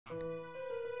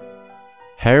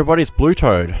Hey everybody, it's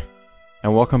BlueToad,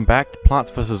 and welcome back to Plants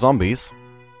vs Zombies.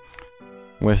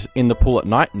 We're in the pool at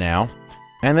night now,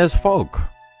 and there's fog.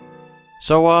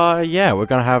 So, yeah, we're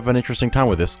gonna have an interesting time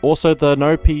with this. Also, the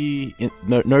no pea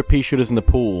shooters in the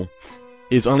pool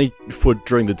is only for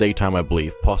during the daytime, I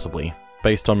believe, possibly,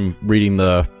 based on reading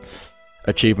the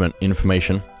achievement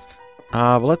information.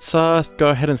 But let's go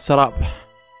ahead and set up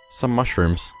some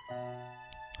mushrooms,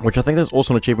 which I think there's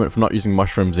also an achievement for not using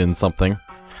mushrooms in something.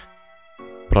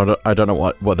 But I don't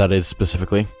know what that is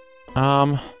specifically.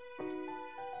 I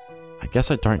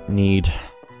guess I don't need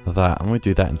that. I'm going to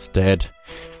do that instead.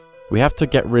 We have to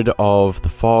get rid of the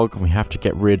fog, and we have to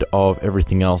get rid of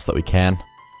everything else that we can.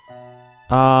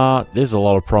 There's a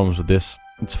lot of problems with this.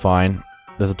 It's fine.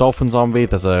 There's a dolphin zombie,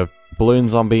 there's a balloon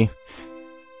zombie.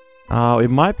 We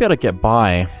might be able to get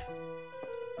by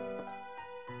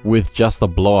with just the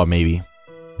blower, maybe.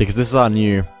 Because this is our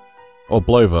new... or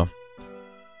blower.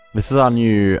 This is our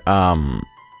new,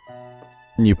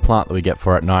 new plant that we get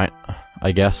for at night,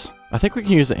 I guess. I think we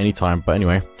can use it anytime, but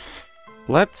anyway.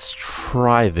 Let's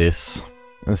try this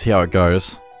and see how it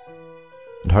goes.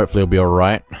 And hopefully it'll be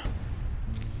alright.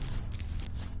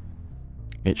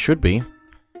 It should be.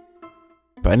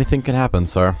 But anything can happen,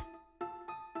 so...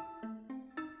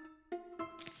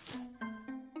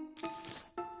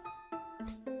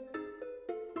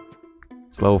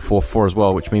 It's level 4 as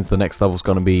well, which means the next level's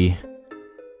gonna be...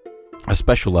 a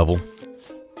special level.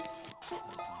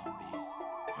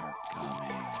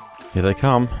 Here they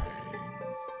come.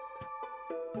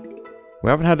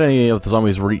 We haven't had any of the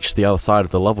zombies reach the other side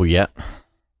of the level yet.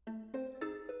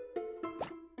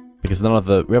 Because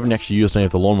we haven't actually used any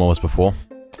of the lawnmowers before.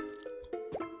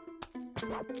 So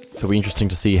it'll be interesting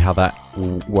to see how that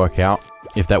will work out.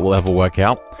 If that will ever work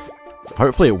out.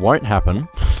 Hopefully it won't happen.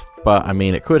 But, I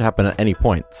mean, it could happen at any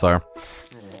point, so...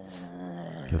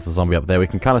 There's a zombie up there. We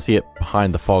can kind of see it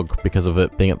behind the fog because of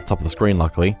it being at the top of the screen,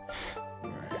 luckily.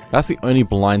 That's the only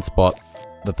blind spot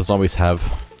that the zombies have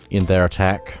in their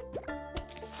attack.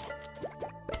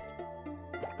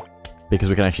 Because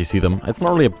we can actually see them. It's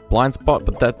not really a blind spot,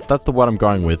 but that's the one I'm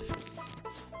going with.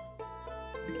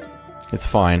 It's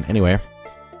fine. Anyway.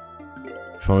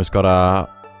 We've almost got our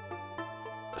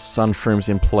sun shrooms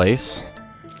in place.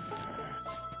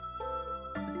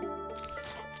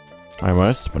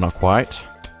 Almost, but not quite.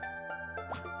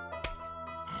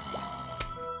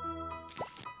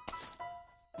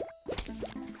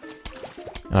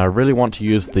 And I really want to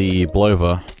use the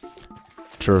blower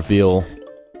to reveal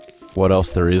what else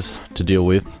there is to deal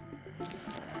with.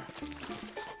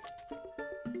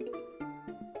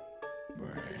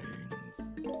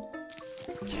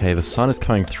 Okay, the sun is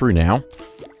coming through now,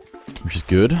 which is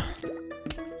good.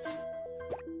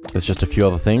 There's just a few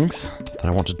other things that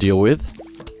I want to deal with.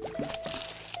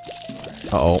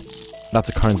 Uh-oh, that's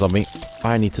a cone zombie.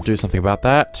 I need to do something about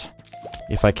that.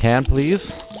 If I can,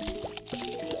 please.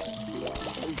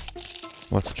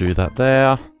 Let's do that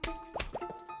there.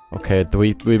 Okay,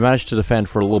 we managed to defend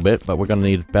for a little bit, but we're gonna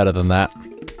need better than that.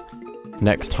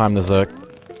 Next time there's a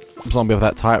zombie of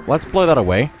that type, let's blow that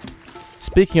away.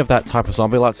 Speaking of that type of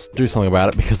zombie, let's do something about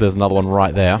it, because there's another one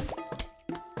right there.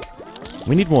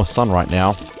 We need more sun right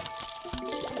now.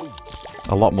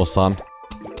 A lot more sun.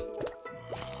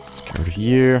 Let's get rid of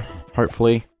you,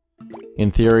 hopefully.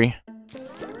 In theory.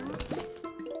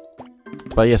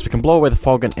 But yes, we can blow away the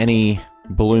fog and any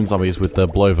balloon zombies with the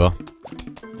blower,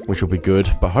 which will be good,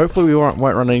 but hopefully we won't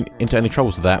run into any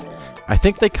troubles with that. I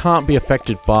think they can't be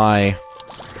affected by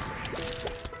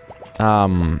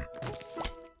the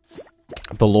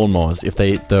lawnmowers if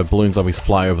the balloon zombies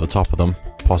fly over the top of them,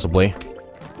 possibly,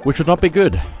 which would not be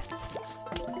good.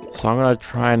 So I'm gonna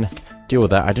try and deal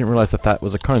with that. I didn't realize that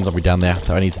was a cone zombie down there that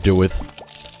I need to deal with.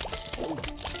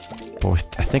 But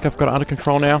I think I've got it under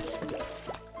control now.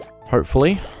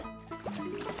 Hopefully.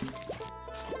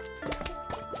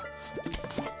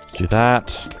 Do that.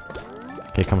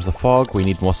 Here comes the fog. We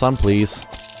need more sun, please.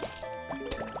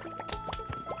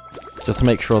 Just to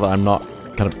make sure that I'm not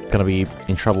gonna be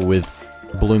in trouble with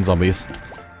balloon zombies.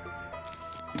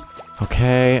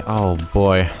 Okay. Oh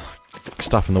boy.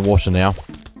 Stuff in the water now.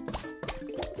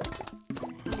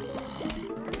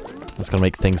 That's gonna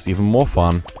make things even more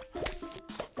fun.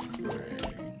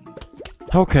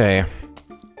 Okay.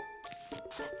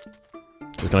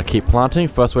 We're gonna keep planting.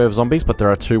 First wave of zombies, but there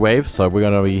are 2 waves, so we're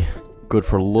gonna be good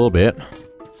for a little bit.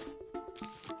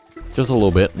 Just a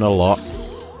little bit, not a lot.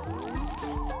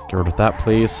 Get rid of that,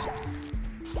 please.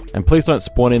 And please don't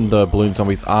spawn in the balloon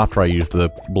zombies after I use the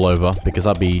blower, because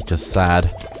that'd be just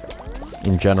sad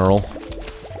in general.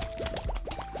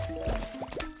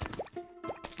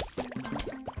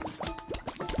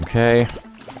 Okay.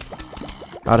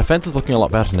 Our defense is looking a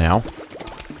lot better now.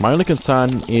 My only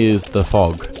concern is the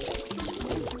fog.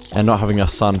 And not having a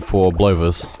sun for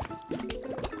blowers.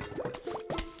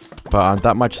 But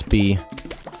that might just be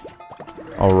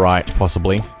alright,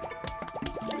 possibly.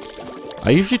 I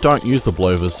usually don't use the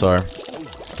blowers, so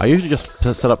I usually just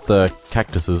set up the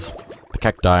cactuses. The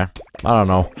cacti. I don't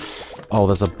know. Oh,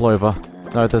 there's a blower.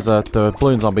 No, there's the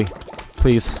balloon zombie.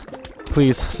 Please.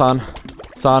 Please, sun.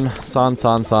 Sun, sun,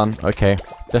 sun, sun. Okay.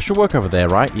 That should work over there,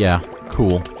 right? Yeah.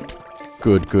 Cool.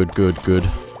 Good, good, good, good.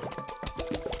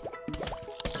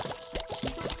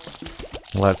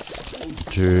 Let's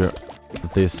do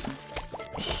this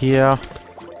here.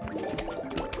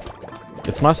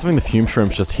 It's nice having the fume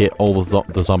shrooms just hit all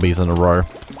the zombies in a row.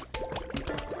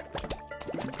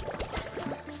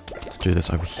 Let's do this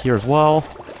over here as well.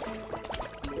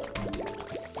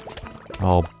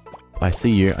 Oh, I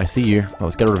see you. I see you.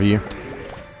 Let's get rid of you.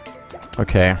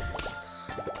 Okay.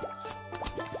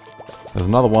 There's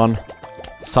another one.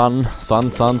 Sun,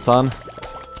 sun, sun, sun.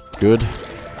 Good.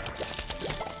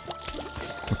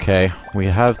 Okay, we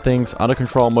have things under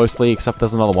control mostly, except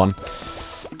there's another one.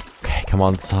 Okay, come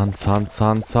on, sun, sun,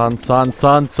 sun, sun, sun,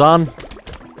 sun, sun!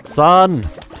 Sun!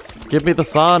 Give me the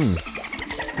sun!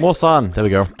 More sun! There we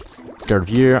go. Let's get rid of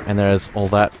you, and there's all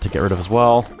that to get rid of as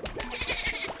well.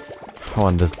 Oh,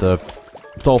 and there's the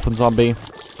dolphin zombie.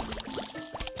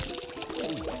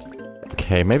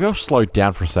 Okay, maybe I'll slow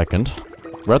down for a second.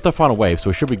 We're at the final wave, so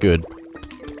we should be good.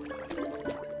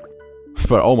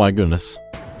 But oh my goodness.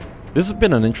 This has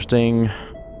been an interesting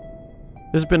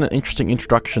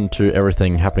introduction to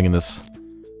everything happening in this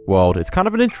world. It's kind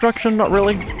of an introduction, not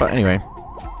really, but anyway.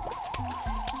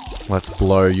 Let's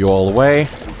blow you all away.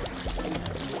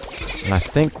 And I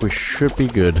think we should be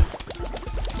good.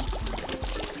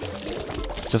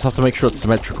 Just have to make sure it's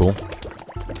symmetrical.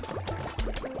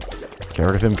 Get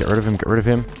rid of him, get rid of him, get rid of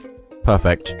him.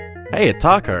 Perfect. Hey, a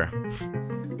taco!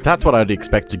 That's what I'd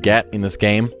expect to get in this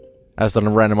game, as a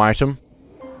random item.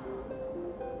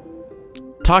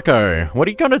 Taco! What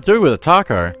are you gonna do with a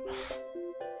taco?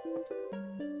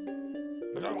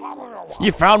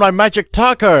 You found my magic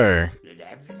taco!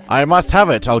 I must have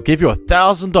it. I'll give you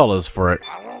 $1,000 for it.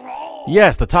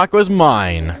 Yes, the taco is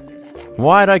mine.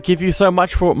 Why'd I give you so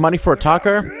much money for a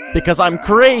taco? Because I'm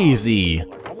crazy!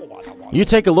 You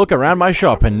take a look around my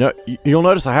shop and you'll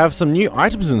notice I have some new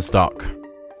items in stock.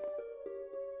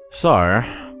 So,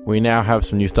 we now have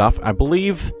some new stuff. I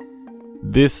believe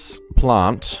this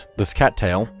plant, this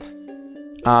cattail,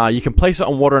 you can place it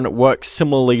on water and it works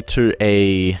similarly to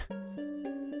a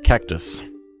cactus.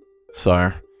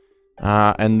 So,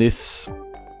 and this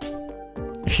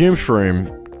fume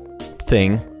shroom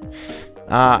thing,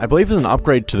 I believe is an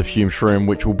upgrade to the fume shroom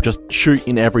which will just shoot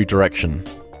in every direction.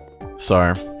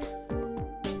 So,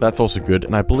 that's also good.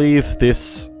 And I believe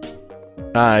this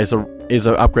is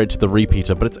an upgrade to the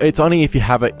repeater, but it's only if you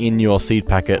have it in your seed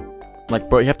packet. Like,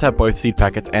 you have to have both seed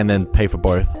packets and then pay for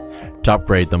both to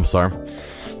upgrade them, so.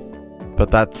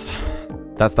 But that's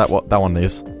what that one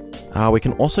is. We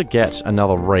can also get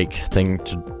another rake thing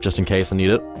just in case I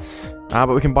need it. But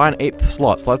we can buy an 8th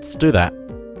slot, so let's do that.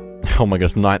 Oh my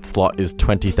goodness, 9th slot is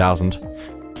 20,000.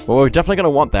 Well, we're definitely going to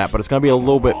want that, but it's going to be a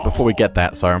little bit before we get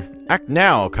that, so. Act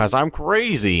now, cause I'm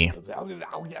crazy.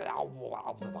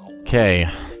 Okay.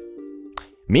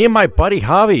 Me and my buddy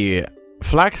Harvey,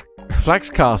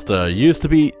 Flaxcaster,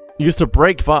 used to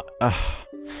break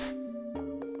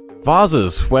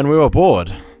vases when we were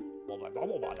bored.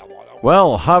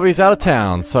 Well, Harvey's out of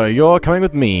town, so you're coming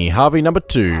with me, Harvey number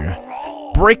 2.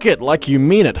 Break it like you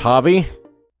mean it, Harvey.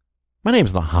 My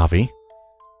name's not Harvey.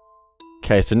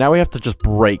 Okay, so now we have to just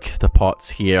break the pots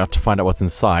here to find out what's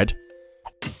inside.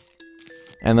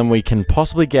 And then we can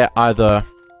possibly get either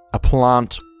a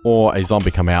plant or a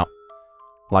zombie come out.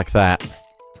 Like that.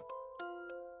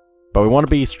 But we want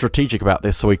to be strategic about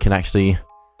this so we can actually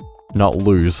not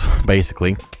lose,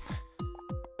 basically.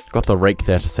 Got the rake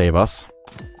there to save us.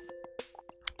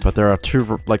 But there are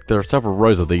several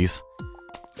rows of these.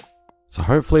 So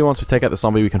hopefully once we take out the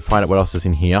zombie we can find out what else is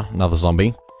in here. Another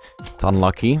zombie. It's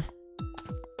unlucky.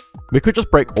 We could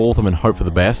just break all of them and hope for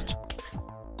the best.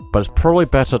 But it's probably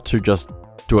better to just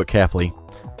do it carefully.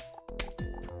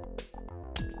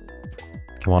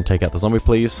 Come on, take out the zombie,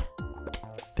 please.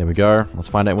 There we go. Let's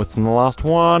find out what's in the last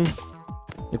one.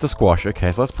 It's a squash.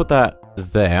 Okay, so let's put that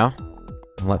there.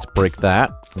 And let's break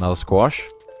that. Another squash.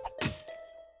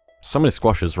 So many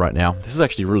squashes right now. This is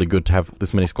actually really good to have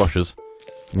this many squashes.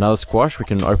 Another squash. We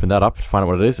can open that up to find out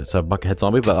what it is. It's a buckethead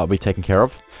zombie, but that'll be taken care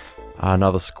of.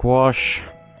 Another squash.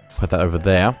 Put that over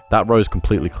there. That row is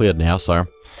completely cleared now, so...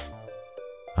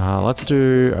 let's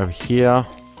do over here.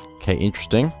 Okay,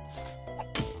 interesting.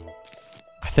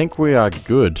 think we are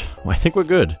good. I think we're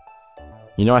good.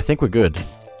 You know, I think we're good.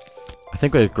 I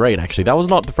think we're great, actually. That was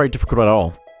not very difficult at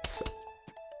all.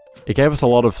 It gave us a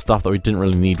lot of stuff that we didn't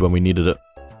really need when we needed it.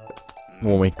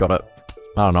 When we got it.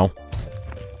 I don't know.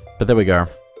 But there we go.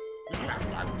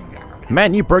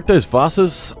 Man, you broke those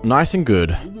vases nice and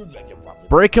good.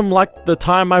 Break them like the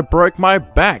time I broke my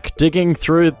back digging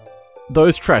through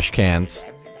those trash cans.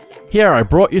 Here, I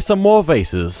brought you some more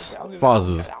vases.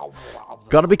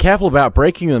 Gotta be careful about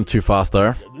breaking them too fast,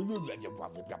 though.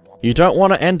 You don't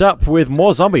want to end up with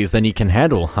more zombies than you can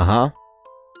handle, haha.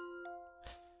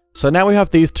 So now we have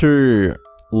these two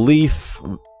leaf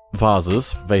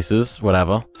vases,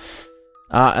 whatever.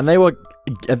 And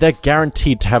they're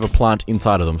guaranteed to have a plant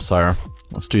inside of them, so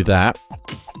let's do that.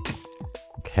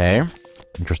 Okay,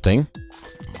 interesting.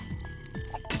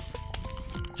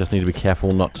 Just need to be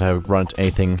careful not to run into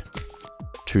anything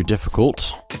too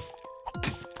difficult.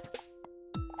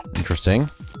 Interesting.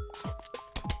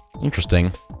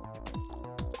 Interesting.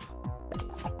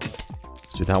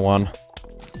 Let's do that one.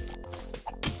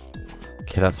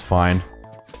 Okay, that's fine.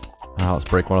 Let's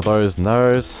break one of those and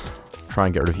those. Try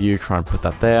and get rid of you. Try and put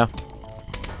that there.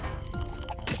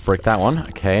 Let's break that one.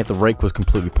 Okay, the rake was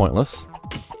completely pointless.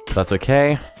 But that's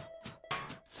okay.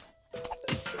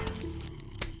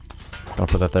 Gonna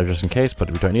put that there just in case, but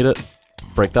we don't need it.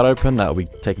 Break that open. That'll be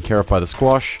taken care of by the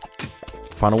squash.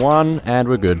 Final one, and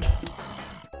we're good.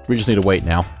 We just need to wait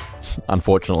now,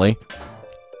 unfortunately.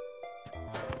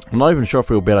 I'm not even sure if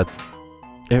we'll be able to...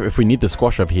 If we need the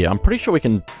squash over here. I'm pretty sure we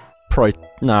can probably...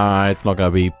 Nah, it's not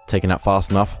going to be taken out fast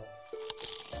enough.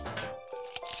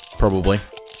 Probably.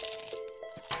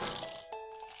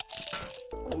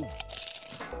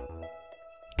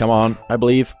 Come on, I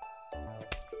believe.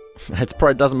 It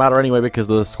probably doesn't matter anyway because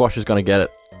the squash is going to get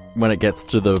it when it gets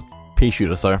to the pea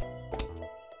shooter, so...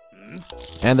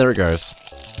 And there it goes.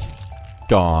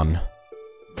 Gone.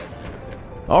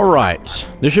 Alright,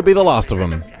 this should be the last of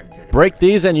them. Break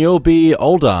these and you'll be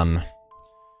all done.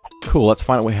 Cool, let's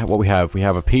find out what we have. We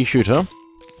have a pea shooter,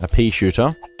 and a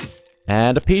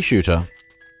pea shooter.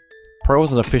 Probably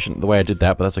wasn't efficient the way I did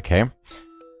that, but that's okay.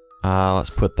 Let's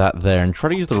put that there and try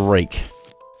to use the rake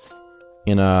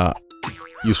in a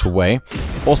useful way.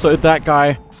 Also, that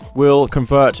guy will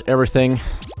convert everything.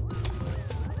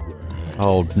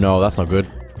 Oh no, that's not good.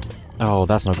 Oh,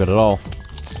 that's not good at all.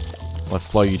 Let's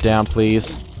slow you down,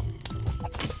 please.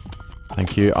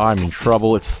 Thank you. I'm in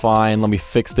trouble. It's fine. Let me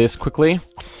fix this quickly.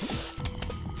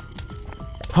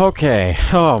 Okay.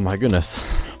 Oh my goodness.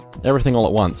 Everything all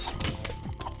at once.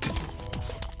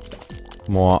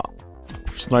 More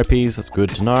snow peas. That's good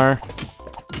to know.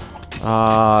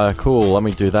 Cool. Let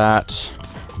me do that.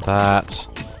 That.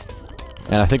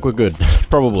 And I think we're good.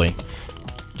 Probably.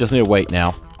 Just need to wait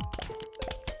now.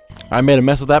 I made a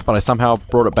mess of that, but I somehow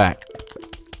brought it back.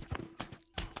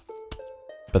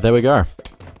 But there we go.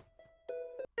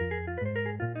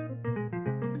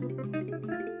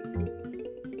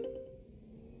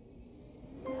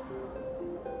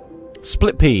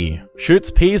 Split pea. Shoots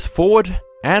peas forward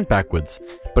and backwards,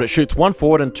 but it shoots one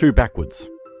forward and two backwards.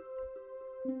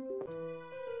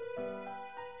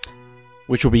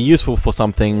 Which will be useful for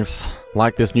some things,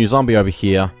 like this new zombie over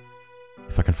here.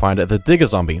 If I can find it, the digger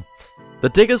zombie. The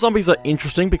digger zombies are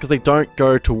interesting because they don't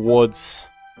go towards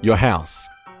your house,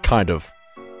 kind of.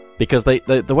 Because the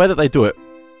way that they do it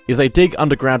is they dig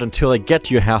underground until they get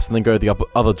to your house and then go the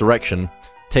other direction,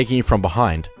 taking you from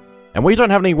behind. And we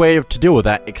don't have any way to deal with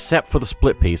that except for the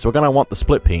split pea, so we're going to want the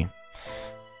split pea.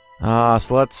 So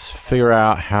let's figure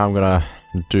out how I'm going to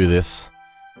do this.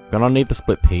 I'm going to need the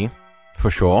split pea,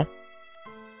 for sure.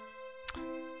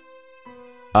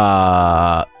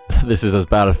 This is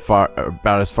about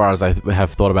as far as I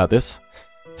have thought about this.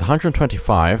 It's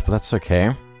 125, but that's okay.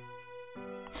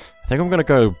 I think I'm going to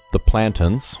go the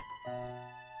plantains.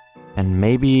 And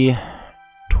maybe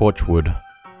torchwood.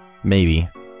 Maybe.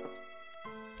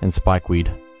 And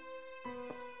spikeweed.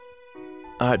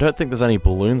 I don't think there's any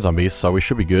balloon zombies, so we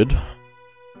should be good.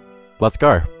 Let's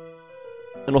go.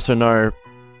 And also no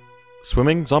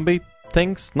swimming zombie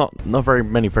things. Not very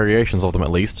many variations of them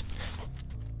at least.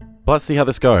 But let's see how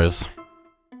this goes.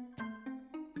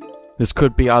 This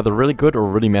could be either really good or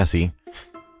really messy.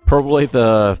 Probably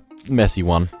the messy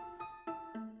one.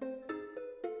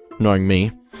 Knowing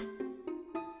me.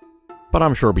 But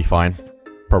I'm sure it'll be fine.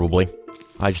 Probably.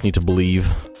 I just need to believe.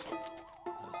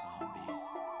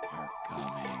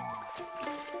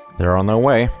 They're on their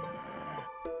way.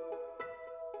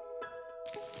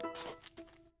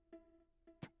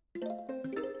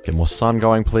 Get more sun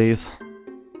going, please.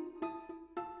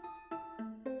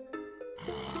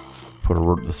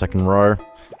 Put the second row.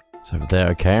 It's over there,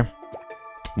 okay.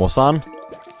 More sun.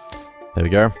 There we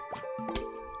go.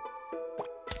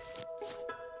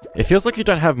 It feels like you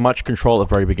don't have much control at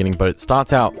the very beginning, but it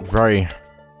starts out very,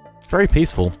 very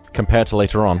peaceful compared to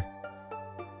later on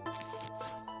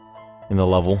in the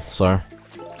level, so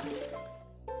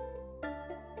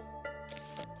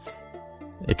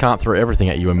it can't throw everything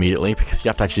at you immediately because you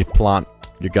have to actually plant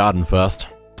your garden first.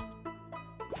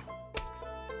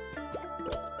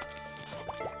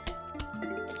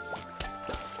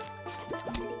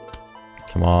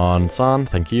 Come on, sun,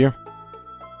 thank you.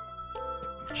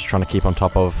 Just trying to keep on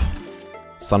top of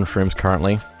sun shrooms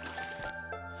currently.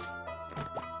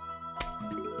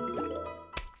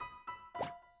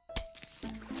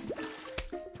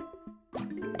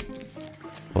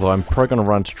 Although I'm probably going to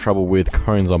run into trouble with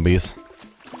cone zombies,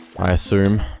 I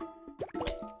assume.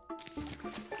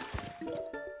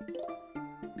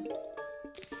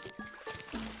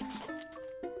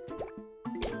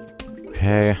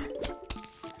 Okay.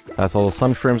 That's all the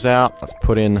sun shrooms out. Let's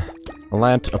put in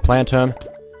a plantain.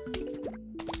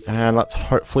 And let's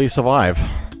hopefully survive.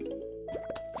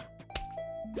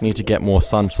 Need to get more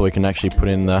sun so we can actually put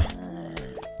in the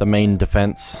main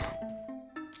defense.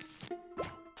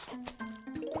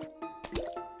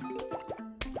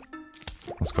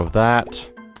 Let's go with that.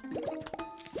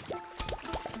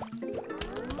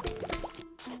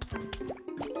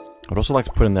 I'd also like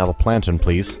to put in the other plantain,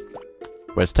 please.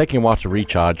 But it's taking a while to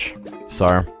recharge,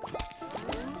 so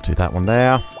let's do that one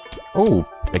there. Oh,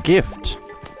 a gift.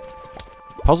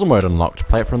 Puzzle mode unlocked.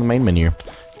 Play it from the main menu.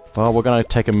 Well, we're gonna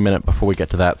take a minute before we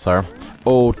get to that, so...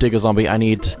 Oh, Digger Zombie, I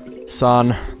need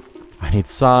sun. I need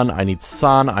sun, I need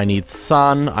sun, I need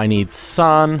sun, I need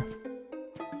sun.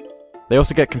 They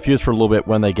also get confused for a little bit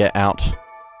when they get out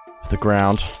of the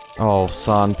ground. Oh,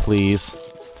 sun, please.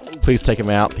 Please take him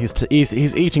out. He's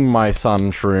eating my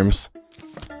sun shrooms.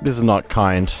 This is not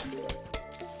kind.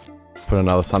 Put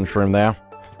another sun shroom there.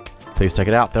 Please take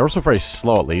it out. They're also very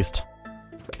slow, at least.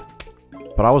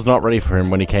 But I was not ready for him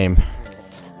when he came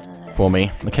for me.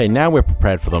 Okay, now we're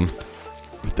prepared for them.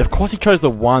 Of course he chose the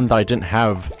one that I didn't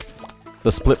have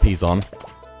the split peas on.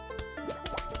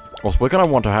 Also, we're going to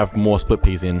want to have more split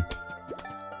peas in.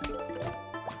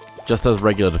 Just as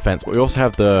regular defense. But we also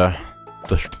have the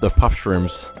puff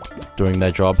shrooms doing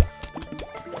their job.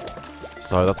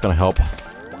 So that's going to help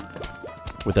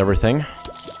with everything.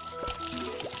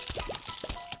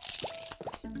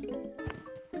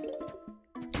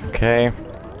 Okay.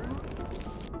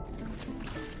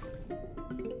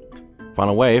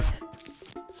 Final wave.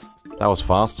 That was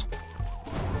fast.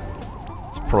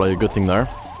 It's probably a good thing though.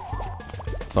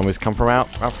 Zombies come from out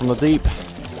from the deep.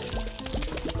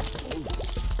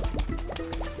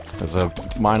 There's a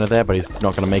miner there, but he's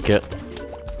not going to make it.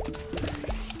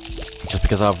 Just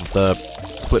because I have the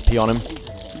split pea on him.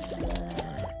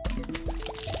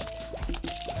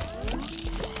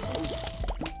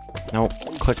 No,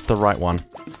 click the right one.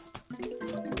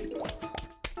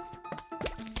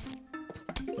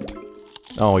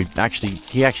 Oh, he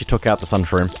actually took out the sun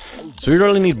shroom. So we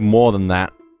really need more than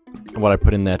that, what I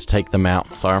put in there to take them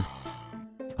out, so...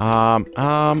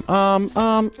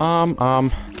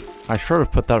 I should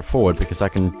have put that forward because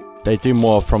they do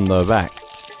more from the back.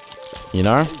 You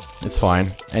know? It's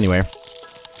fine. Anyway.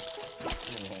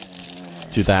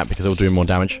 Do that because it will do more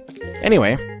damage.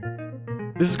 Anyway.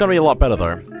 This is gonna be a lot better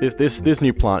though. This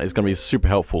new plant is gonna be super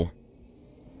helpful.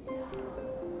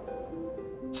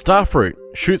 Starfruit.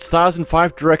 Shoots stars in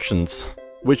 5 directions.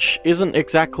 Which isn't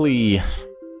exactly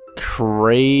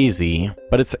crazy,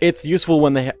 but it's useful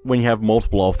when you have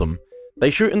multiple of them. They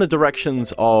shoot in the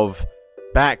directions of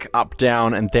back, up,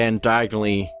 down, and then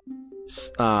diagonally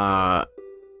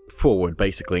forward,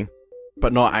 basically.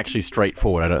 But not actually straight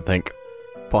forward, I don't think.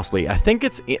 Possibly. I think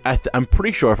it's... I'm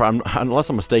pretty sure, unless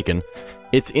I'm mistaken,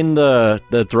 it's in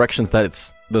the directions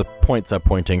that the points are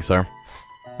pointing, so...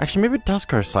 Actually, maybe it does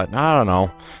go side... I don't know.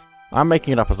 I'm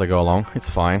making it up as I go along. It's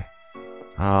fine.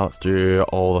 Let's do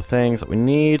all the things that we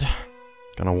need.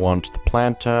 Gonna want the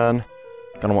plantain.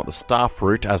 Gonna want the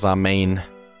starfruit as our main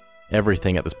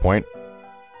everything at this point.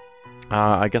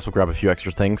 I guess we'll grab a few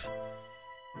extra things.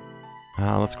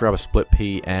 Let's grab a split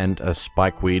pea and a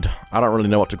spikeweed. I don't really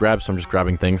know what to grab, so I'm just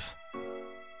grabbing things.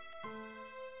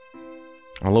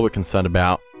 I'm a little bit concerned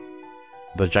about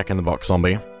the Jack-in-the-Box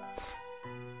zombie.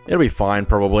 It'll be fine,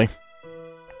 probably.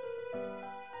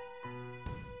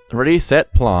 Ready,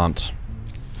 set, plant.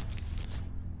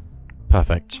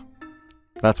 Perfect.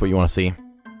 That's what you want to see.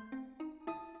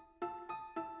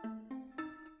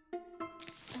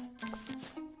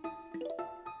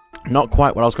 Not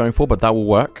quite what I was going for, but that will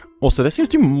work. Also, there seems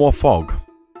to be more fog.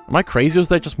 Am I crazy or is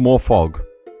there just more fog?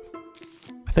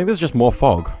 I think there's just more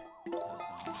fog.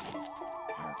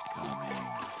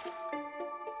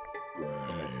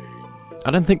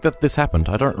 I don't think that this happened.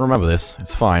 I don't remember this.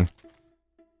 It's fine.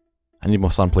 I need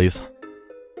more sun, please.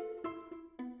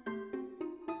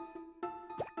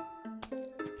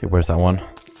 Okay, where's that one?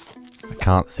 I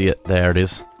can't see it. There it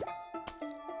is.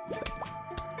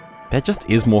 There just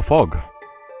is more fog.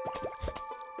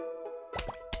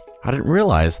 I didn't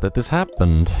realize that this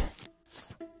happened.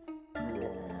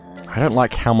 I don't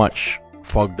like how much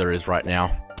fog there is right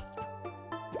now.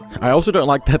 I also don't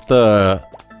like that the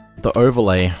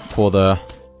overlay for the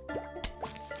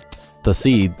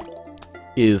seed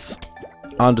is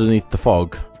underneath the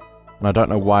fog, and I don't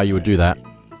know why you would do that.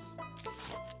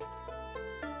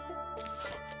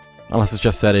 Unless it's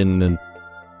just set in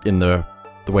the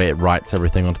way it writes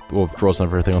everything onto, or draws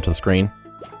everything onto the screen.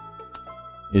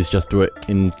 Is just do it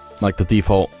in like the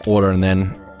default order and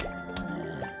then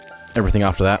everything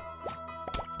after that.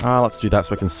 Let's do that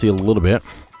so I can see a little bit.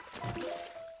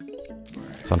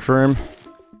 Sunshroom.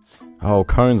 Oh,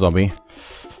 cone zombie.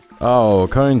 Oh,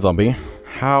 cone zombie.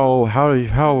 How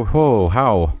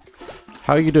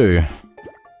you do?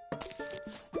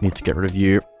 Need to get rid of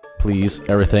you. Please,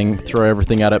 everything. Throw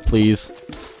everything at it, please.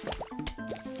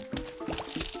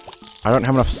 I don't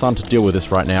have enough sun to deal with this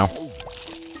right now.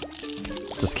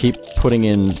 Just keep putting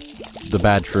in the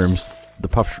bad shrooms.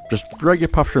 Just regular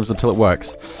puff shrooms until it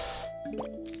works.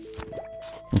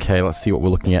 Okay, let's see what we're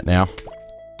looking at now.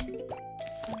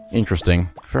 Interesting.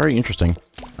 Very interesting.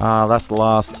 That's the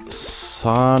last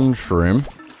sun shroom.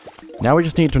 Now we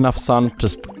just need enough sun to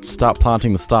start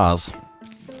planting the stars.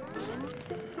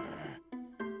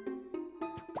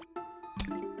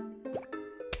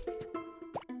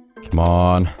 Come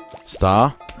on.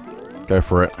 Star. Go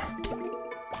for it.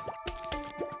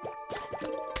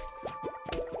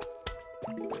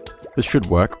 This should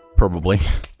work, probably.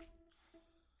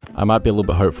 I might be a little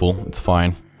bit hopeful. It's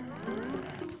fine.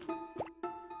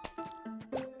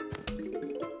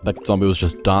 That zombie was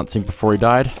just dancing before he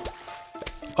died.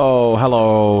 Oh,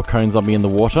 hello, cone zombie in the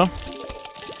water.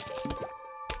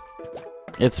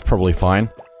 It's probably fine.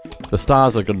 The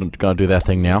stars are gonna do their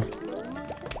thing now.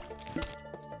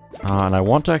 And I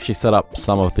want to actually set up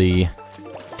some of the...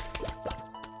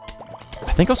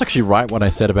 I think I was actually right when I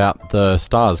said about the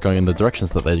stars going in the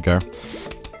directions that they go.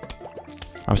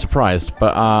 I'm surprised,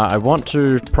 but I want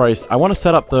to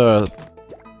set up the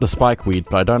spike weed,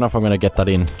 but I don't know if I'm going to get that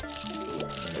in.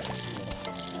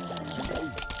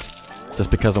 Just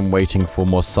because I'm waiting for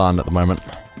more sun at the moment.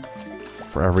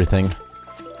 For everything.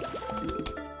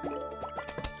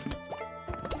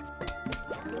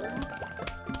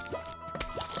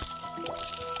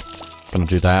 Gonna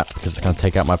do that, because it's gonna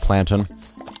take out my plantain.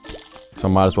 So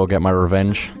I might as well get my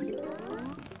revenge.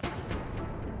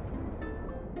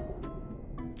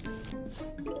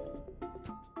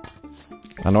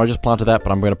 I know I just planted that,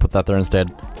 but I'm gonna put that there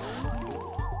instead.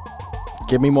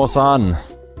 Give me more sun!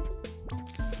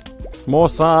 More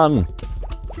sun!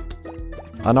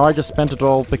 I know I just spent it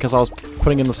all because I was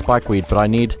putting in the spike weed, but I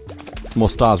need more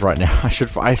stars right now.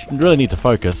 I really need to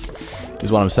focus,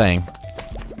 is what I'm saying.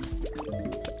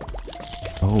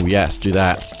 Oh yes, do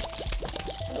that.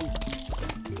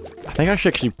 I think I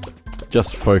should actually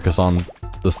just focus on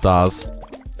the stars.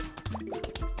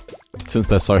 Since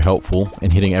they're so helpful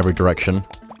in hitting every direction.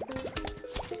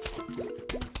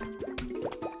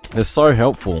 They're so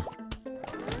helpful.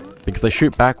 Because they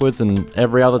shoot backwards in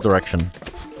every other direction.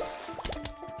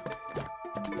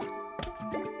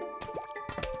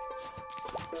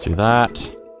 Do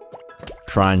that.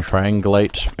 Try and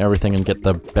triangulate everything and get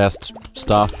the best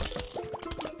stuff.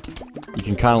 You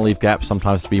can kind of leave gaps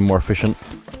sometimes to be more efficient.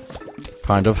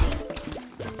 Kind of.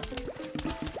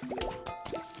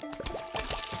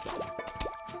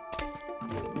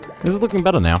 This is looking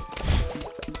better now.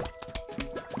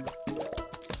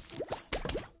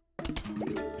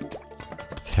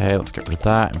 Okay, let's get rid of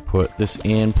that and put this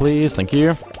in, please. Thank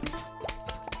you.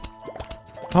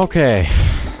 Okay.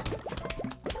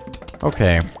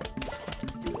 Okay.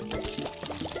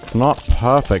 It's not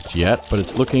perfect yet, but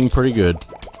it's looking pretty good.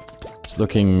 It's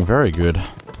looking very good.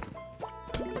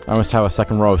 I almost have a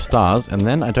second row of stars, and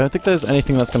then I don't think there's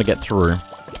anything that's going to get through.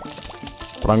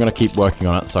 But I'm going to keep working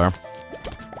on it, so...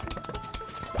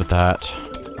 Put that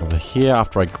over here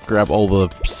after I grab all the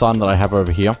sun that I have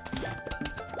over here.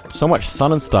 So much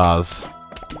sun and stars.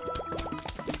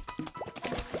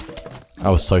 I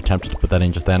was so tempted to put that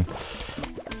in just then.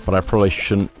 But I probably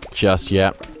shouldn't just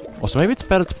yet. Also, maybe it's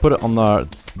better to put it on the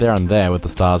there and there with the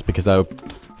stars because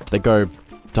they go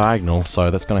diagonal, so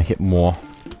that's going to hit more,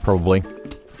 probably.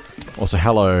 Also,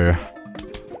 hello,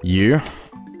 you.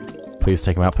 Please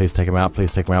take him out, please take him out,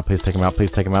 please take him out, please take him out,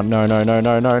 please take him out. No, no, no,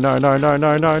 no, no, no, no, no,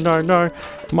 no, no, no, no.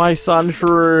 My sun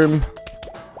shroom.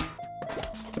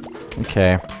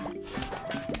 Okay.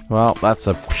 Well, that's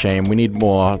a shame. We need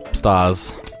more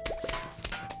stars.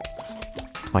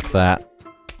 Like that.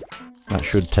 That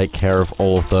should take care of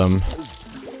all of them.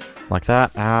 Like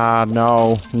that. Ah,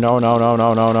 no. No, no, no,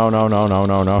 no, no, no, no, no, no,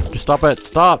 no, no. Just stop it.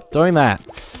 Stop doing that.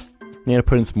 Need to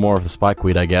put in some more of the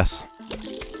spikeweed, I guess.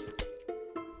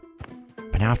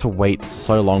 But now I have to wait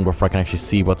so long before I can actually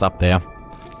see what's up there.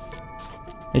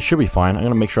 It should be fine. I'm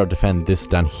gonna make sure I defend this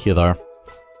down here, though.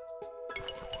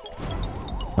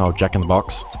 Oh, Jack in the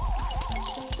Box.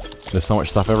 There's so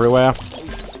much stuff everywhere.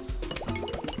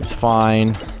 It's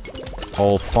fine. It's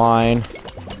all fine.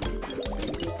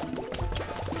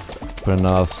 Put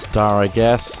another star, I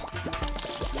guess.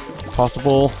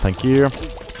 Possible. Thank you.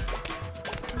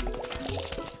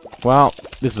 Well,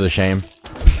 this is a shame.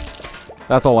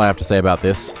 That's all I have to say about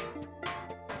this.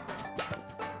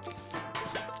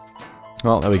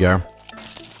 Well, there we go.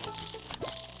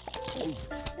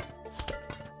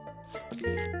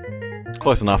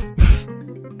 Close enough.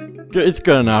 It's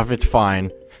good enough, it's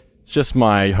fine. It's just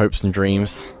my hopes and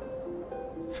dreams.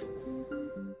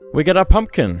 We get our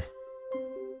pumpkin.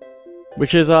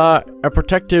 Which is a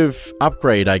protective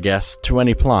upgrade, I guess, to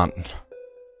any plant.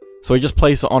 So we just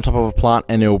place it on top of a plant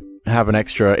and it'll have an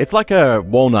extra... It's like a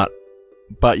walnut,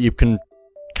 but you can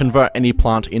convert any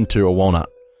plant into a walnut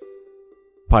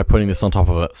by putting this on top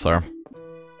of it, so...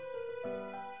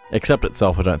 Except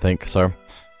itself, I don't think, so...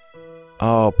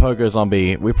 Oh, Pogo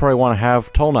Zombie. We probably want to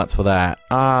have toll nuts for that.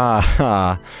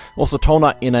 Ah, also toll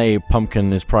nut in a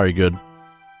pumpkin is probably good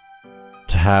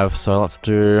to have, so let's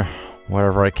do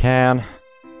whatever I can.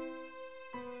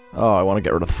 Oh, I want to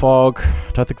get rid of the fog.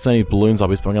 I don't think there's any balloon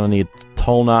zombies, but I'm going to need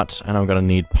toll nut, and I'm going to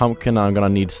need pumpkin, and I'm going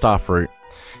to need starfruit.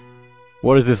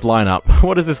 What is this lineup?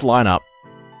 What is this lineup?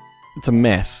 It's a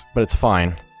mess, but it's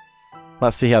fine.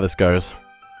 Let's see how this goes.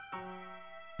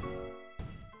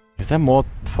 Is there more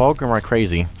fog, or am I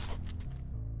crazy?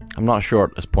 I'm not sure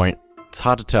at this point. It's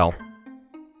hard to tell.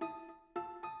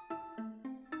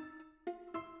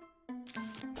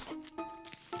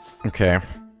 Okay.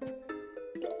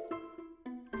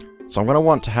 So I'm going to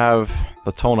want to have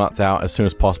the toll nuts out as soon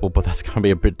as possible, but that's going to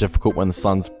be a bit difficult when the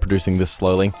sun's producing this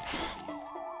slowly.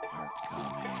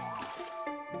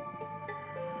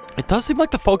 It does seem like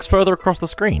the fog's further across the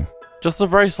screen. Just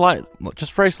very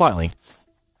slightly.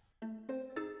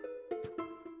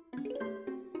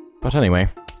 But anyway.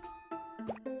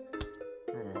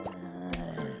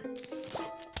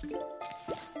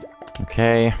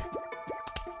 Okay.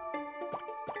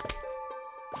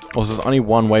 Also, there's only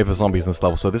one wave of zombies in this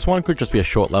level, so this one could just be a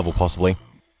short level, possibly.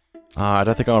 I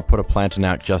don't think I'm gonna put a plantain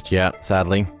out just yet,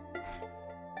 sadly.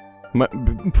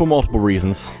 For multiple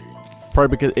reasons.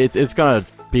 Probably because it's gonna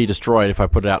be destroyed if I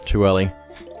put it out too early.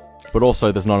 But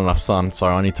also, there's not enough sun, so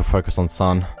I need to focus on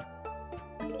sun.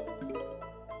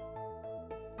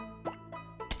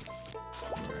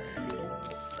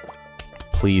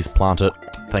 Please plant it.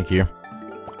 Thank you.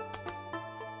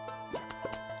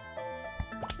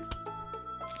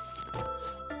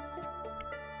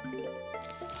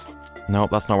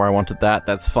 Nope, that's not where I wanted that.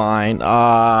 That's fine.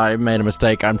 Ah, I made a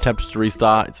mistake. I'm tempted to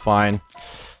restart. It's fine.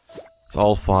 It's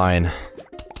all fine.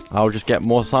 I'll just get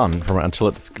more sun from it until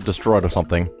it's destroyed or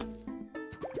something.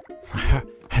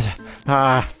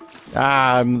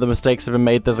 The mistakes have been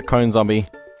made. There's a cone zombie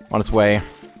on its way.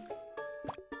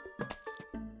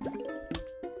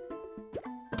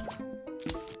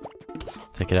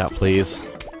 Take it out, please.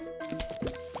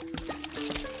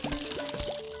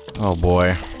 Oh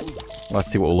boy. Let's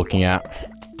see what we're looking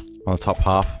at on the top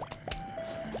half.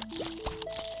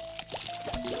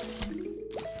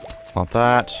 Not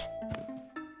that.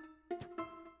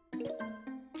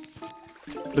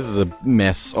 This is a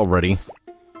mess already.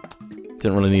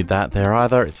 Didn't really need that there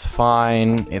either. It's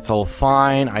fine. It's all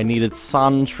fine. I needed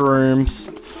sun shrooms.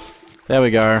 There we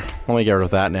go. Let me get rid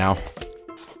of that now.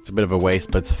 It's a bit of a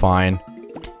waste, but it's fine.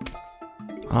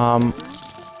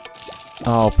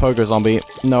 Oh, Pogo Zombie.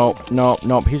 Nope, nope,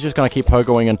 nope. He's just gonna keep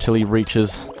pogoing until he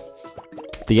reaches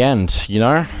the end, you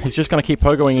know? He's just gonna keep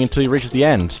pogoing until he reaches the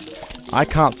end. I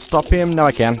can't stop him. No,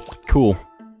 I can. Cool.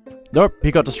 Nope, he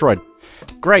got destroyed.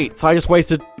 Great, so I just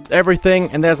wasted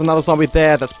everything, and there's another zombie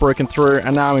there that's broken through,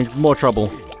 and now I'm in more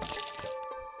trouble.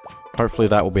 Hopefully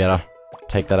that will be able to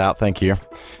take that out, thank you.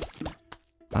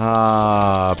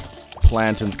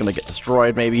 Plantain's gonna get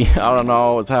destroyed, maybe. I don't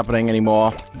know what's happening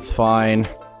anymore. It's fine.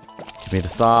 Give me the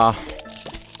star.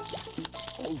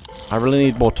 I really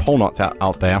need more toll nuts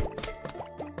out there.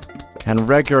 And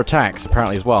regular attacks,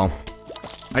 apparently, as well.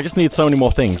 I just need so many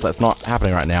more things that's not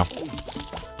happening right now.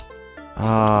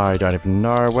 I don't even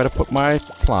know where to put my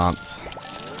plants.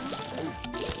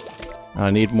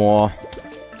 I need more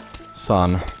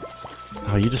sun.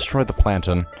 Oh, you destroyed the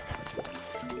plantain.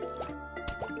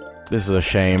 This is a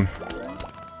shame.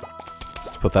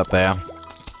 Let's put that there.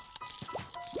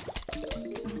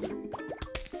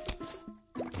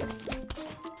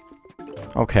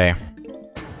 Okay.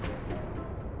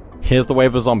 Here's the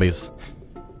wave of zombies.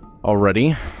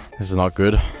 Already. This is not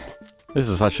good. This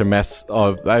is such a mess.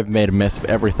 Oh, I've made a mess of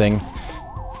everything.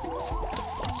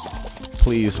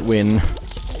 Please win.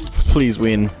 Please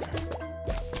win.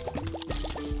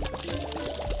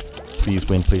 Please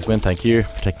win, please win. Thank you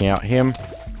for taking out him.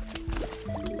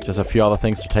 Just a few other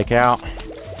things to take out.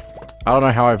 I don't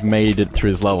know how I've made it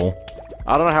through this level.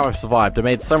 I don't know how I've survived. I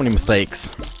made so many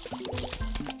mistakes.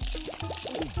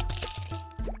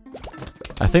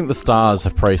 I think the stars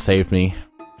have probably saved me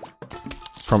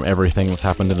from everything that's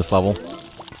happened in this level.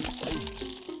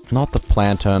 Not the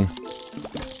plantain.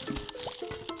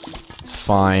 It's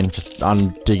fine. Just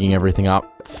undigging everything up.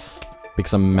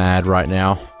 Because I'm mad right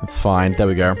now. It's fine. There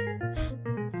we go.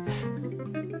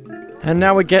 And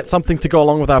now we get something to go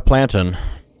along with our plantain.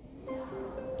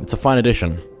 It's a fine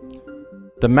addition.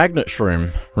 The magnet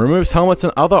shroom removes helmets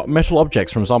and other metal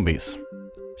objects from zombies.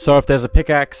 So if there's a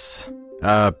pickaxe,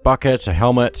 a bucket, a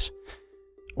helmet,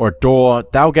 or a door,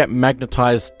 they'll get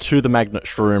magnetized to the magnet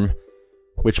shroom,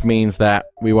 which means that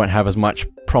we won't have as much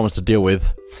problems to deal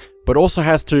with. But also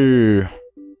has to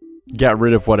get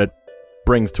rid of what it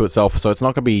brings to itself, so it's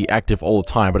not going to be active all the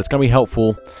time, but it's going to be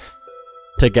helpful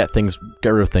to get rid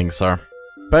of things, so.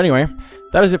 But anyway,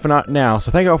 that is it for now,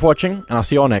 so thank you all for watching, and I'll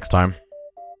see you all next time.